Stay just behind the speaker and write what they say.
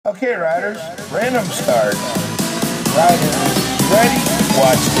Okay, riders, random start. Riders, ready?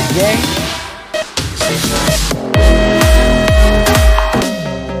 Watch the game.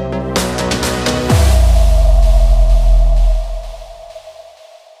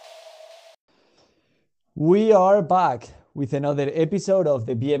 We are back with another episode of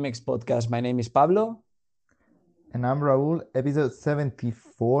the BMX podcast. My name is Pablo. And I'm Raúl, episode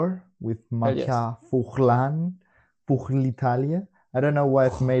 74 with Hell yes. Matcha Furlitalia. I don't know why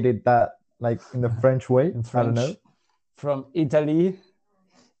I've made it that, like, in the French way. In I don't know. French. From Italy,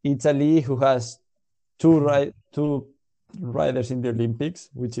 who has two riders in the Olympics,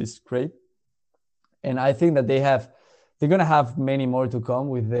 which is great. And I think that they're going to have many more to come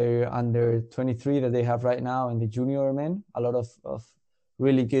with their under 23 that they have right now and the junior men. A lot of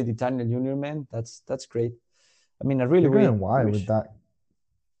really good Italian junior men. That's great. I mean, I really They're going wish. wild with that.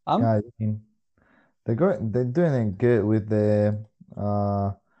 Yeah, I mean, they're doing it good with the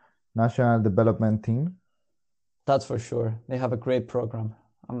national development team. That's for sure. They have a great program.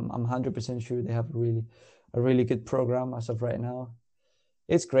 I'm 100% sure they have a really good program as of right now.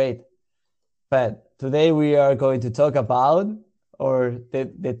 It's great. But today we are going to talk about, or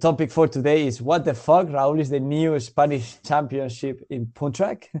the topic for today is what the fuck, Raúl, is the new Spanish championship in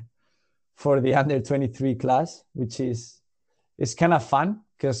Pumptrack for the under 23 class, which is kind of fun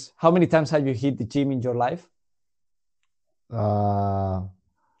because how many times have you hit the gym in your life? I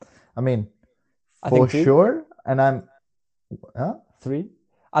mean, I for think sure. And I'm 3.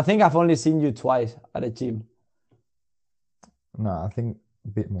 I think I've only seen you twice at a gym. No, I think a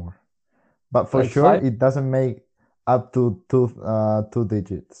bit more. But for Like sure, 5? it doesn't make up to two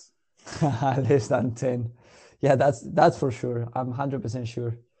digits. Less than 10. Yeah, that's for sure. I'm 100%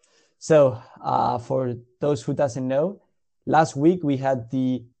 sure. So for those who doesn't know, last week we had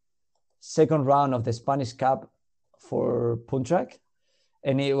the second round of the Spanish Cup for Pumptrack,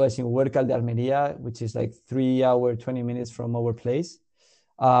 and it was in Huercal de Almería, which is like 3 hours, 20 minutes from our place.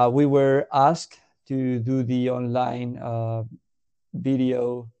 We were asked to do the online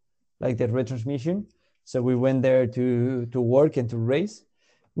video, like the retransmission. So we went there to work and to race,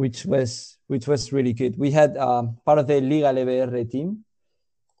 which was really good. We had part of the Liga LBR team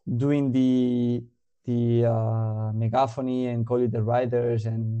doing the megaphony and calling the riders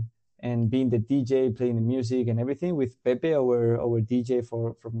and being the DJ, playing the music and everything with Pepe, our DJ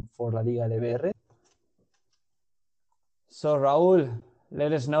for La Liga LBR. So Raúl,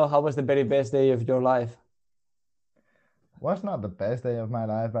 let us know, how was the very best day of your life? Was not the best day of my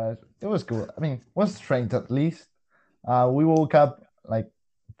life, but it was cool. I mean, it was strange at least. We woke up like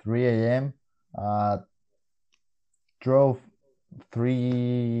 3 a.m. Drove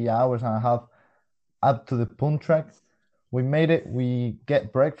 3 hours and a half up to the Pumptrack. We made it. We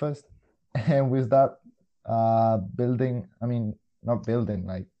get breakfast, and we start building. I mean, not building,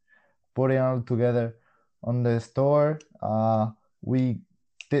 like putting all together on the store. We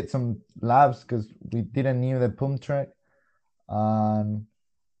did some laps because we didn't knew the Pumptrack.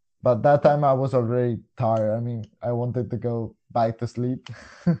 But that time I was already tired. I mean, I wanted to go back to sleep.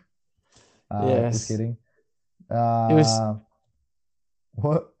 Yes. Just kidding.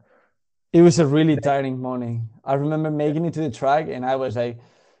 What? It was a really tiring morning. I remember making it to the track, and I was like,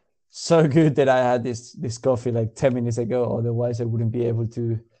 so good that I had this coffee like 10 minutes ago. Otherwise, I wouldn't be able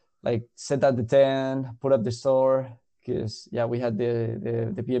to like set up the tent, put up the store, because we had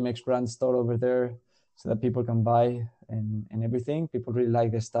the BMX brand store over there, so that people can buy and everything. People really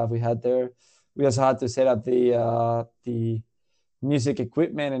like the stuff we had there. We also had to set up the music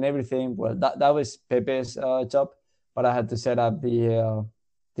equipment and everything. Well, that was Pepe's job, but I had to set up the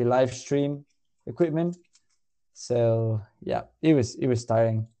live stream equipment. So yeah, it was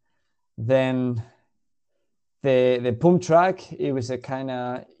tiring. Then the Pumptrack, it was a kind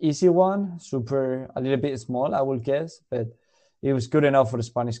of easy one, a little bit small, I would guess, but it was good enough for the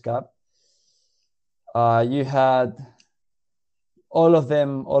Spanish Cup. You had all of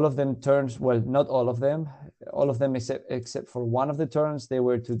them turns. Well, not all of them except for one of the turns. They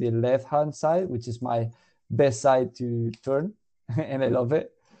were to the left-hand side, which is my best side to turn, and I love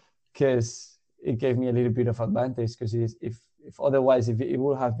it because it gave me a little bit of advantage. Because if otherwise, if it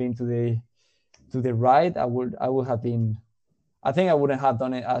would have been to the right, I would have been. I think I wouldn't have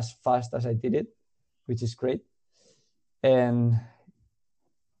done it as fast as I did it, which is great. And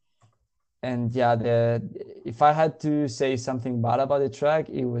yeah, if I had to say something bad about the track,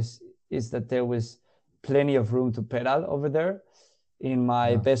 is that there was plenty of room to pedal over there. In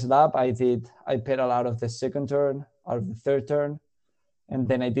my best lap, I pedal out of the second turn, out of the third turn, and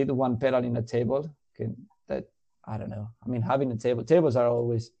then I did one pedal in a table. That, I don't know. I mean, having a tables are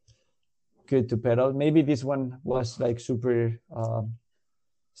always good to pedal. Maybe this one was like super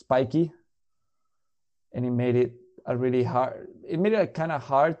spiky, and it made it a really hard. It made it kind of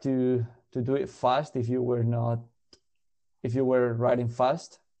hard to do it fast if you were riding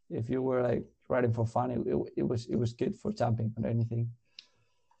fast. If you were like riding for fun, it was good for jumping or anything.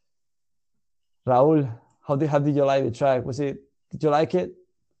 Raúl, how did you like the track? Did you like it?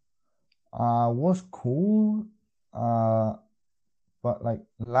 Was cool. But like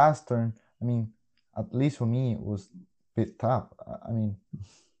last turn, I mean, at least for me, it was a bit tough. I mean,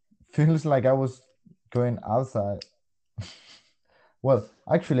 feels like I was going outside. Well,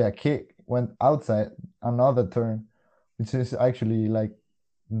 actually, a kick went outside another turn, which is actually like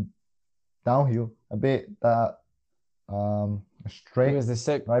downhill a bit. That straight. It was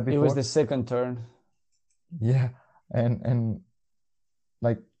right before. It was the second turn. Yeah, and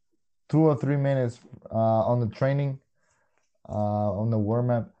like 2 or 3 minutes on the training, on the warm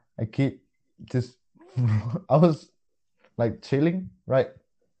up, I keep just I was like chilling, right,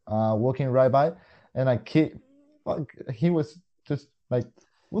 walking right by, and he was just like,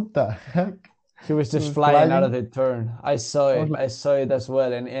 what the heck? He was just flying out of the turn. I saw it. I saw it as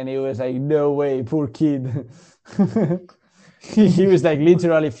well, and it was like, no way, poor kid. He was like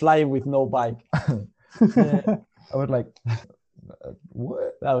literally flying with no bike. Yeah, I was like,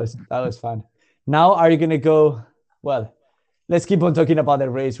 what? That was fun. Now, are you gonna go? Well, let's keep on talking about the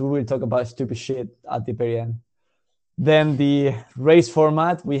race. We will talk about stupid shit at the very end. Then the race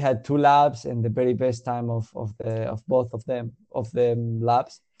format, we had 2 laps, and the very best time of both of them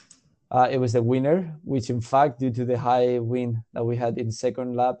laps, it was the winner. Which, in fact, due to the high wind that we had in the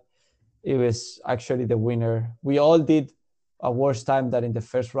second lap, it was actually the winner. We all did a worse time than in the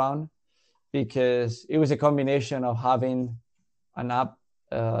first round, because it was a combination of having an up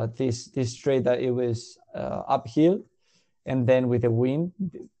this straight that it was uphill, and then with the wind,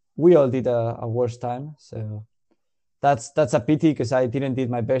 we all did a worse time. So that's a pity, because I didn't did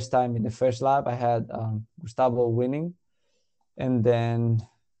my best time in the first lap. I had Gustavo winning, and then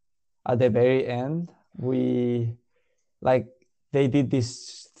at the very end, they did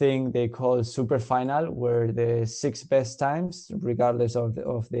this thing they call super final, where the 6 best times, regardless of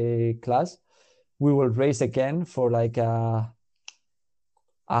the class, we will race again for like a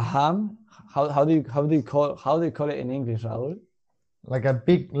ham. How do you call it in English, Raúl? Like a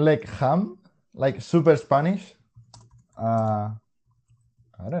big leg ham, like super Spanish. I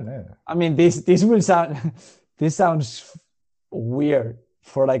don't know. I mean, this will sound this sounds weird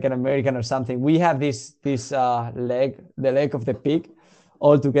for like an American or something. We have this leg, the leg of the pig,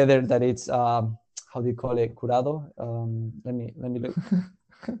 all together. That it's how do you call it? Curado. Let me look.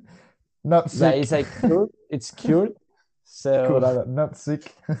 Not sick. Yeah, it's like cured. It's cured. So Curado, not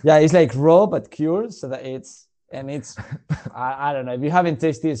sick. Yeah, it's like raw but cured, so that it's I don't know. If you haven't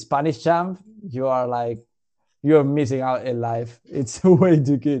tasted Spanish champ, you're missing out in life. It's way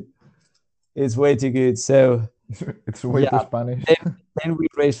too good. It's way too good. So it's way too Spanish. Then we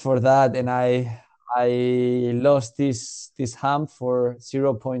raced for that, and I lost this ham for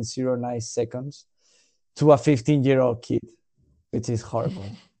 0.09 seconds to a 15-year-old kid, which is horrible.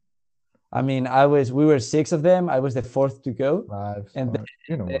 I mean, we were 6 of them. I was the 4th to go, and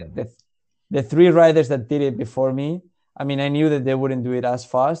the 3 riders that did it before me, I mean, I knew that they wouldn't do it as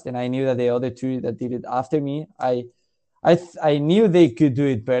fast, and I knew that the other 2 that did it after me, I knew they could do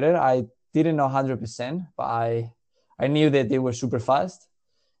it better. I didn't know 100%, but I knew that they were super fast.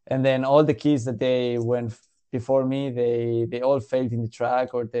 And then all the kids that they went before me, they all failed in the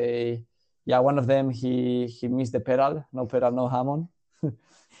track, or one of them, he missed the pedal. No pedal, no ham on.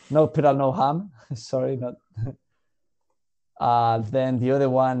 No pedal, no ham. Sorry, not. Then the other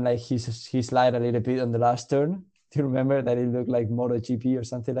one, like he slid a little bit on the last turn. Do you remember that it looked like MotoGP or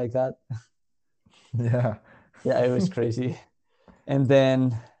something like that? Yeah. Yeah, it was crazy. And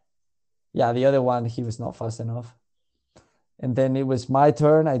then, the other one, he was not fast enough. And then it was my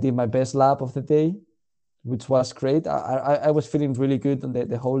turn. I did my best lap of the day, which was great. I was feeling really good on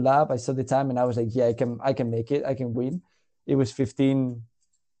the whole lap. I saw the time and I was like, yeah, I can make it. I can win. It was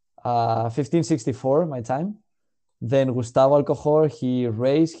 15:64 my time. Then Gustavo Alcohol, he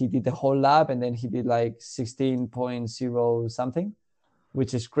raced, he did the whole lap, and then he did like 16.0 something,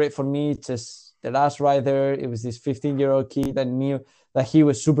 which is great for me. Just the last rider, it was this 15-year-old kid that knew that he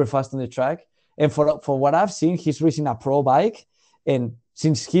was super fast on the track. And for what I've seen, he's racing a pro bike. And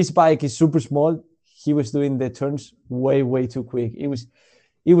since his bike is super small, he was doing the turns way, way too quick. It was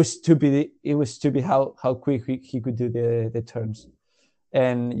stupid. It was stupid how quick he could do the turns.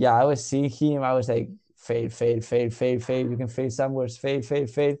 And I was seeing him. I was like, fail. You can fail somewhere.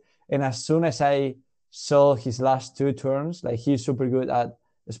 Fail. And as soon as I saw his last 2 turns, like he's super good at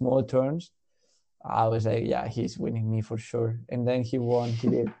small turns, I was like, yeah, he's winning me for sure. And then he won. He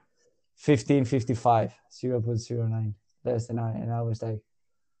did 15:55, 0.09 less than I. And I was like,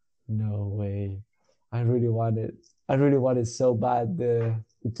 no way. I really wanted so bad the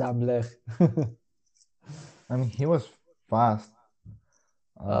jump leg. I mean, he was fast.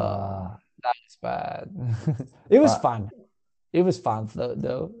 That's bad. It was But fun. It was fun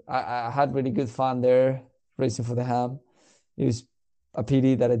though. I had really good fun there racing for the ham. It was a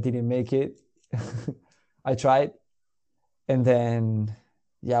pity that I didn't make it. I tried. And then,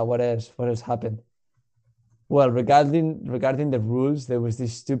 yeah, what else? What else happened? Well, regarding the rules, there was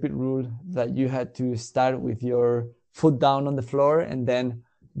this stupid rule that you had to start with your foot down on the floor, and then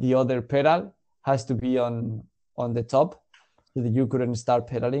the other pedal has to be on the top, so that you couldn't start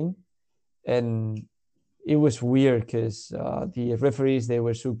pedaling. And it was weird because the referees, they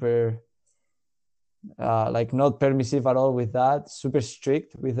were super like not permissive at all with that, super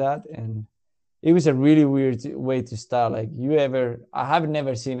strict with that, and it was a really weird way to start. Like I have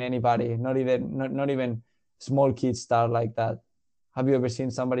never seen anybody, not even small kids start like that. Have you ever seen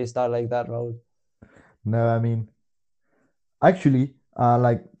somebody start like that, Raúl? no, I mean, actually,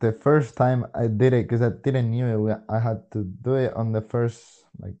 like the first time I did it, because I didn't knew it, I had to do it on the first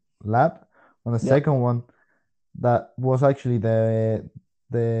like lap. On the Yeah. second one, that was actually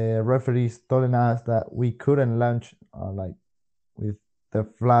the referees telling us that we couldn't launch like with the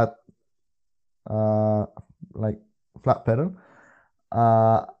flat like flat pedal.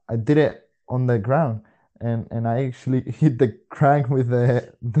 I did it on the ground, and I actually hit the crank with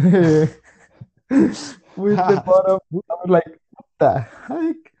the with the bottom. I was like, what the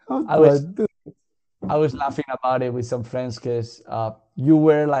heck? How I do I was do? I was laughing about it with some friends because you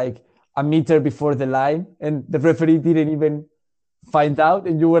were like a meter before the line, and the referee didn't even find out,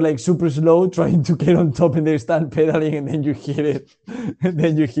 and you were like super slow trying to get on top, and they stand pedaling, and then you hit it, and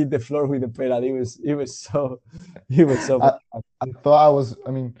then you hit the floor with the pedal. It was so I, bad. I thought I was.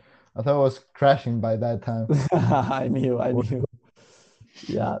 I mean, I thought I was crashing by that time. I knew.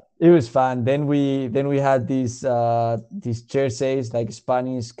 Yeah, it was fun. Then we had these jerseys, like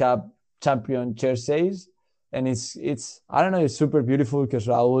Spanish Cup champion jerseys, and it's I don't know, it's super beautiful because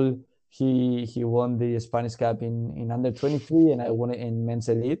Raúl, he won the Spanish Cup in under 23, and I won it in men's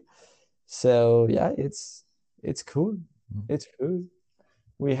elite. So yeah, it's cool. It's cool.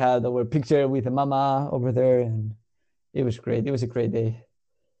 We had our picture with the mama over there, and it was great. It was a great day.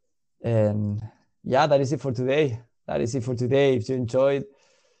 And yeah, that is it for today. That is it for today. If you enjoyed,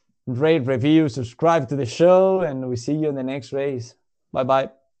 rate, review, subscribe to the show, and we see you in the next race. Bye bye.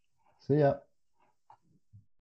 See ya.